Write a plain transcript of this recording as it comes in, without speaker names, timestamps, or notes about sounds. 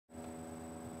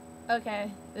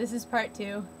Okay, this is part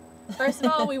 2. First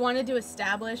of all, we wanted to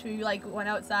establish, we like went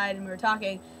outside and we were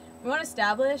talking. We want to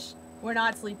establish we're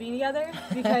not sleeping together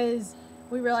because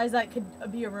we realize that could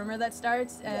be a rumor that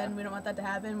starts and we don't want that to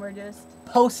happen. We're just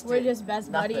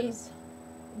best buddies.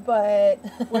 But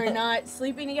we're not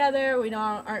sleeping together. We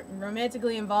aren't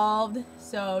romantically involved,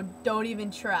 so don't even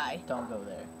try. Don't go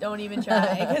there. Don't even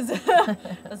try, because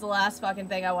that's the last fucking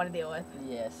thing I want to deal with.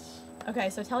 Yes. Okay,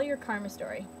 so tell your karma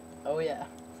story. Oh yeah,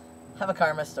 have a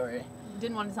karma story. You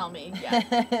didn't want to tell me.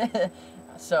 Yeah.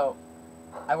 So,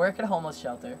 I work at a homeless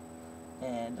shelter,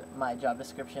 and my job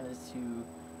description is to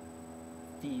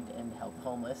feed and help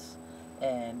homeless,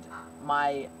 and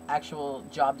my actual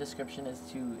job description is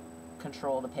to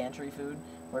control the pantry food,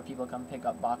 where people come pick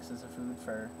up boxes of food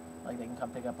for, like, they can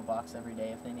come pick up a box every day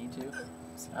if they need to.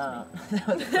 That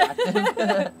was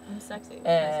attractive. I'm sexy.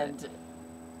 And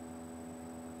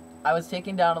I was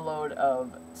taking down a load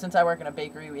of, since I work in a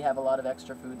bakery, we have a lot of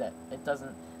extra food that it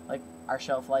doesn't, like, our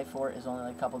shelf life for it is only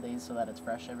like a couple days so that it's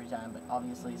fresh every time, but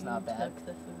obviously it's not bad. Took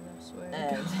the food, I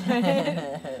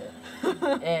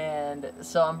swear. And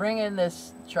so I'm bringing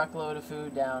this truckload of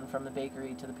food down from the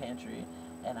bakery to the pantry,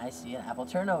 and I see an apple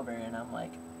turnover, and I'm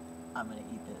like, I'm gonna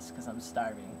eat this because I'm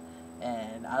starving.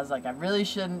 And I was like, I really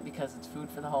shouldn't because it's food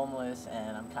for the homeless,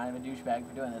 and I'm kind of a douchebag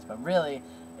for doing this, but really,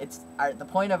 the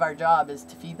point of our job is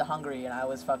to feed the hungry, and I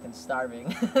was fucking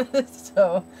starving.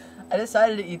 So I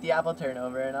decided to eat the apple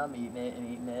turnover, and I'm eating it,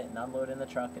 and unloading the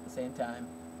truck at the same time.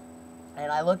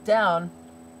 And I looked down,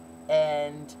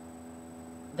 and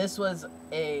this was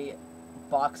a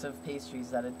box of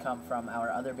pastries that had come from our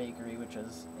other bakery, which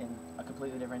was in a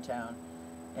completely different town.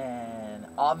 And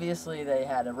obviously they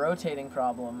had a rotating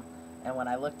problem, and when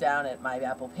I looked down at my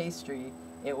apple pastry,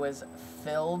 it was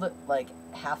filled, like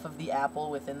half of the apple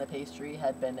within the pastry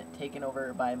had been taken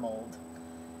over by mold.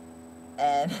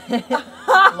 And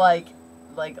like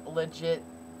legit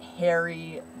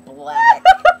hairy black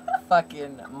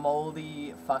fucking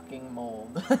moldy fucking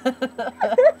mold.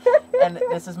 And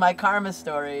this is my karma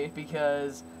story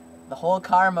because the whole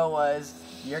karma was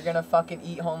you're gonna fucking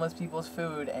eat homeless people's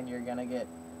food and you're gonna get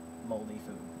moldy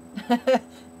food.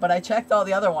 But I checked all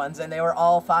the other ones and they were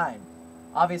all fine.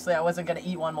 Obviously I wasn't gonna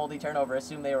eat one moldy turnover,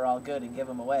 assume they were all good and give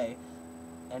them away.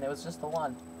 And it was just the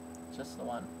one. Just the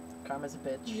one. Karma's a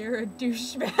bitch. You're a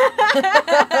douchebag.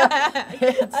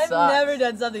 It I've sucks. never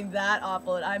done something that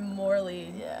awful, and I'm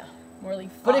morally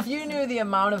fucked. But if you knew the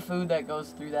amount of food that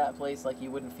goes through that place, like, you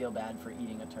wouldn't feel bad for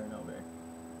eating a turnover.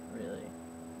 Really.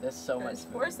 There's so much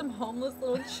food. For some homeless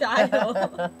little child.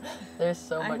 There's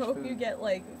so much food. I hope you get,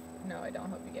 like... No, I don't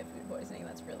hope you get food poisoning.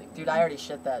 That's really weird. Dude, I already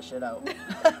shit that shit out.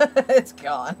 It's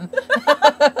gone.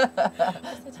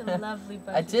 Such a lovely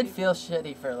bunch I did of feel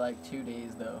shitty for, like, 2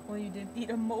 days, though. Well, you did eat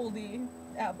a moldy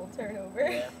apple turnover.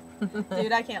 Yeah.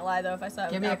 Dude, I can't lie, though, if I saw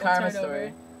Give me a apple karma turnover.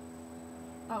 story.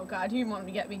 Oh, God, you want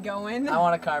to get me going? I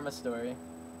want a karma story.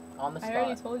 On the spot. I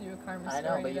already told you a karma story. I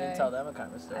know, but today. you didn't tell them a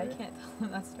karma story. I can't tell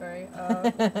them that story.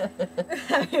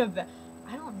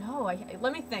 I don't know.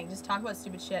 Let me think. Just talk about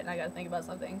stupid shit, and I gotta think about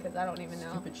something, because I don't even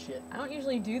know. Stupid shit. I don't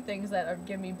usually do things that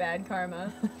give me bad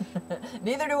karma.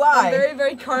 Neither do I. I'm very,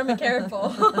 very karma careful,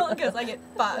 because I get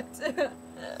fucked.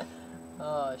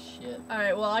 Oh, shit.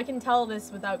 Alright, well, I can tell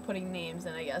this without putting names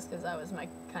in, I guess, because that was my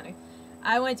kind of...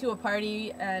 I went to a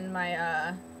party, and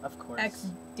my, of course.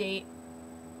 ex-date...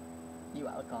 You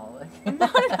alcoholic. I'm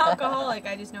not an alcoholic,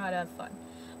 I just know how to have fun.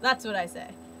 That's what I say.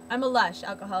 I'm a lush.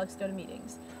 Alcoholics go to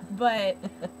meetings. But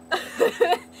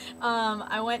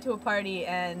I went to a party,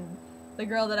 and the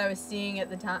girl that I was seeing at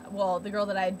the time, well, the girl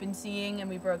that I had been seeing and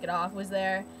we broke it off was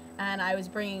there, and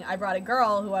I brought a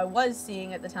girl who I was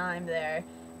seeing at the time there,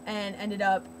 and ended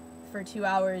up for 2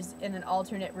 hours in an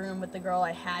alternate room with the girl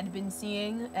I had been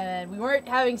seeing, and we weren't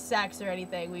having sex or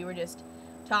anything, we were just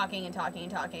talking and talking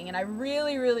and talking, and I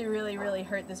really, really, really, really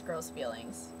hurt this girl's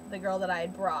feelings. The girl that I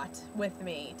had brought with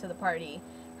me to the party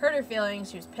hurt her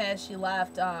feelings. She was pissed. She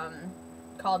left,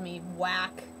 called me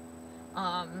whack.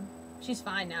 She's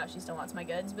fine now. She still wants my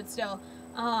goods, but still.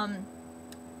 And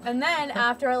then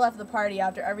after I left the party,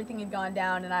 after everything had gone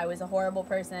down and I was a horrible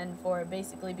person for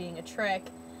basically being a trick,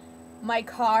 my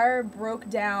car broke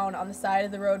down on the side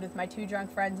of the road with my 2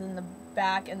 drunk friends in the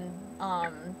back and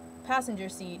passenger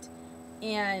seat.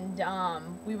 And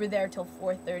we were there till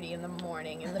 4:30 in the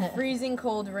morning. In the freezing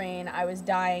cold rain, I was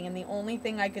dying, and the only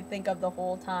thing I could think of the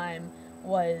whole time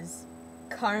was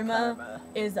karma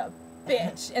is a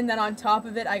bitch. And then on top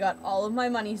of it, I got all of my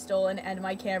money stolen, and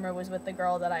my camera was with the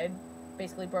girl that I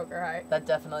basically broke her heart. That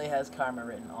definitely has karma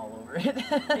written all over it.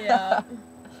 Yeah.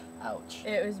 Ouch.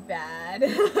 It was bad.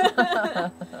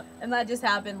 And that just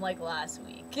happened, like, last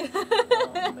week.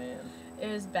 Oh, man.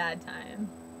 It was bad time.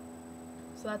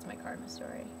 So that's my karma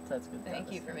story. That's good.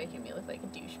 Thank you for making me look like a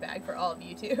douchebag for all of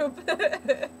YouTube.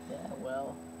 Yeah,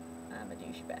 well. I'm a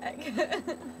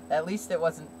douchebag. At least it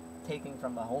wasn't taking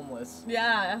from the homeless.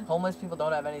 Yeah. Homeless people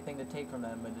don't have anything to take from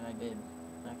them, but I did.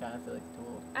 I kind of feel like a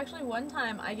tool. Actually, one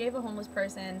time I gave a homeless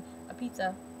person a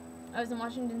pizza. I was in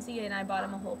Washington, D.C. and I bought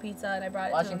him a whole pizza and I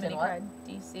brought it to a mini card.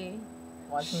 D.C.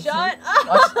 Washington. Shut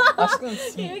up! Washington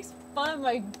He makes fun of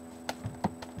my...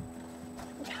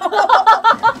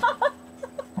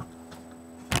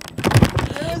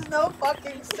 There was no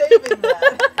fucking saving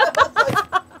that.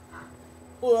 I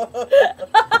was like,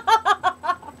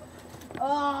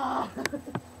 oh.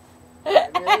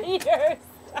 Really? You're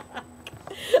stuck.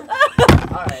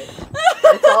 Alright.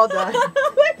 It's all done. No!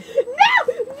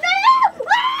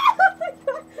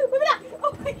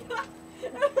 Oh my god!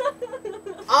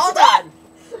 All done!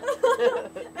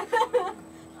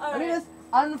 All Let me right. just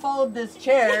unfold this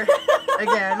chair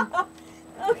again.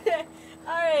 Okay.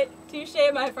 Alright. Touche,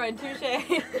 my friend. Touche.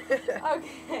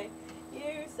 Okay. You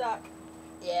suck.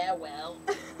 Yeah, well.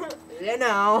 You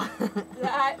know.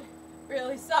 That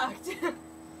really sucked.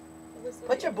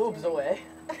 Put your boobs away.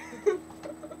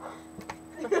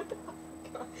 I'm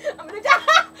gonna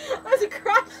die! That was a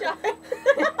crotch shot. The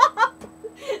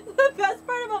best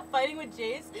part about fighting with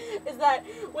Jayce is that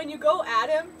when you go at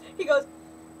him, he goes.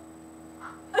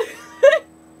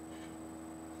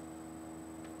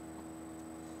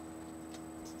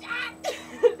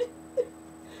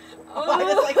 Why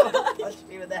does like punch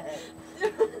me with the head?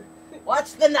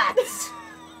 Watch the nuts.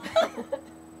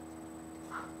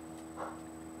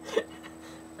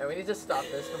 And we need to stop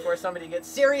this before somebody gets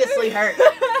seriously hurt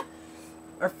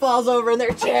or falls over in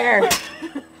their chair. Well,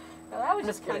 that was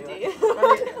just kidding.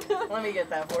 cunty. Let me get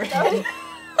that for you.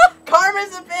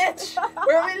 Karma's a bitch.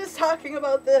 Were we just talking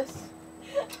about this?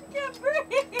 I can't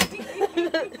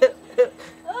breathe.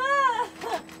 Ah.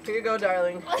 Here you go,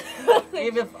 darling.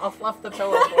 Even I'll fluff the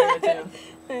pillow for you too.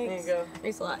 Thanks. There you go.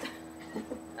 Thanks a lot.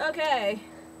 Okay.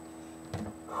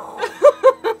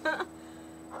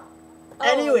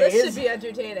 Anyways. This should be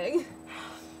entertaining.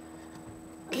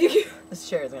 This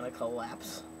chair is gonna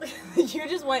collapse. You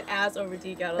just went ass over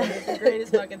tea kettle. It's the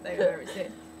greatest fucking thing I've ever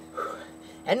seen.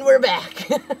 And we're back.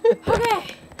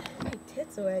 Okay. My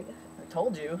tits away. I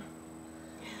told you.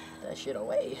 That shit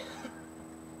away.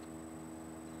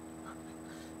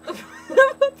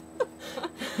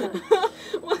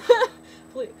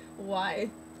 Please, why?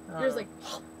 You're just like.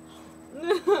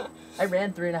 I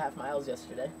ran 3.5 miles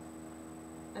yesterday.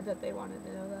 I bet they wanted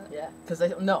to know that. Yeah, because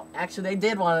actually they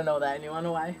did want to know that, and you want to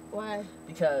know why? Why?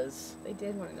 Because They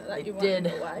did want to know that. they You want to did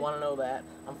know why? want to know that.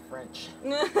 I'm French.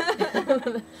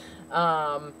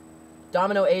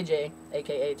 Domino AJ,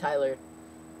 aka Tyler,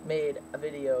 made a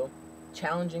video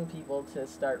challenging people to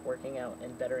start working out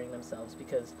and bettering themselves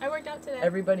because I worked out today.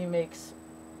 everybody makes.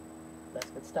 That's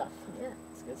good stuff. Yeah.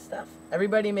 It's good stuff.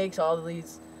 Everybody makes all of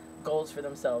these goals for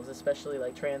themselves, especially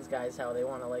like trans guys, how they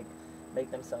want to like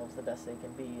make themselves the best they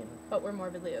can be, and But we're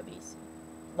morbidly obese.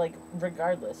 like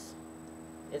regardless,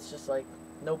 it's just like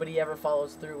nobody ever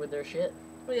follows through with their shit.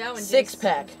 Well, yeah, when Six Jayce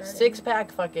pack, started.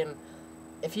 6-pack, fucking.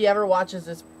 If he ever watches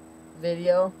this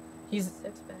video, he's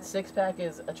Six pack. 6-pack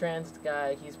is a trans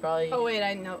guy. He's probably Oh wait,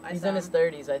 I know. he's in his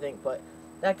 30s, I think, but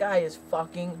that guy is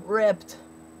fucking ripped.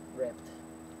 Ripped.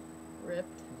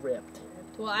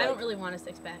 Well, I Like- don't really want a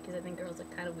six pack because I think girls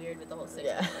look kind of weird with the whole six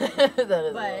Yeah, pack. that is. a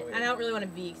little But weird. I don't really want a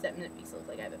V except it makes it look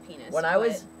like I have a penis. When I but-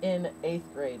 was in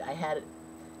 8th grade, I had.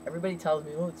 Everybody tells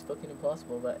me, oh, it's fucking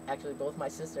impossible, but actually, both my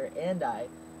sister and I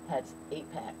had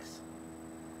 8-packs.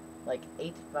 Like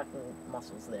 8 fucking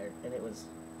muscles there, and it was.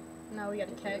 No, we got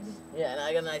a keg. Yeah, and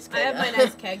I got a nice keg. I have my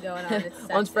nice keg going on. It's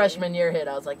Once sexy. freshman year hit,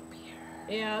 I was like, beer.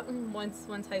 Yeah, once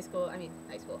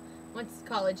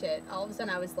college hit, all of a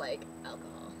sudden I was like,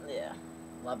 alcohol. Yeah,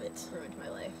 love it. Ruined my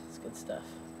life. It's good stuff.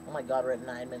 Oh my god, we're at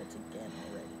 9 minutes again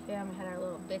already. Yeah, we had our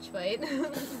little bitch fight.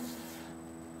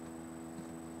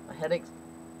 My headache's.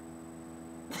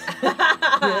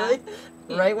 Really?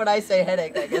 Right when I say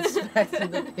headache, I get smacked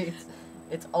in the face.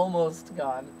 It's almost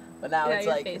gone, but now Yeah, it's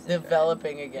your like face is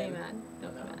developing Are you again. mad? No,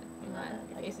 you're mad. You're mad.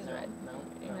 Your face is red. No,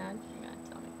 You're no. mad?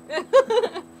 You're mad.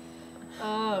 Tell me.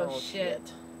 Oh,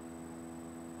 shit.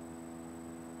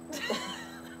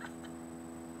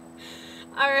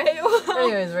 Alright, well,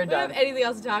 Anyways, we're we don't have done. anything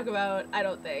else to talk about, I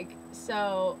don't think.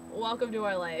 So, welcome to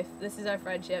our life. This is our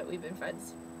friendship. We've been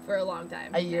friends for a long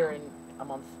time. A year now. and a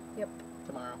month. Yep.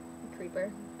 Tomorrow.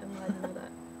 Creeper. I'm glad you know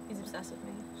that. He's obsessed with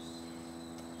me.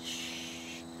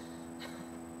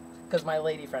 Because my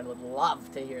lady friend would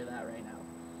love to hear that right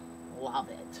now. Love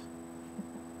it.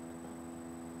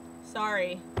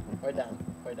 Sorry. We're done.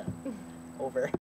 We're done. Over.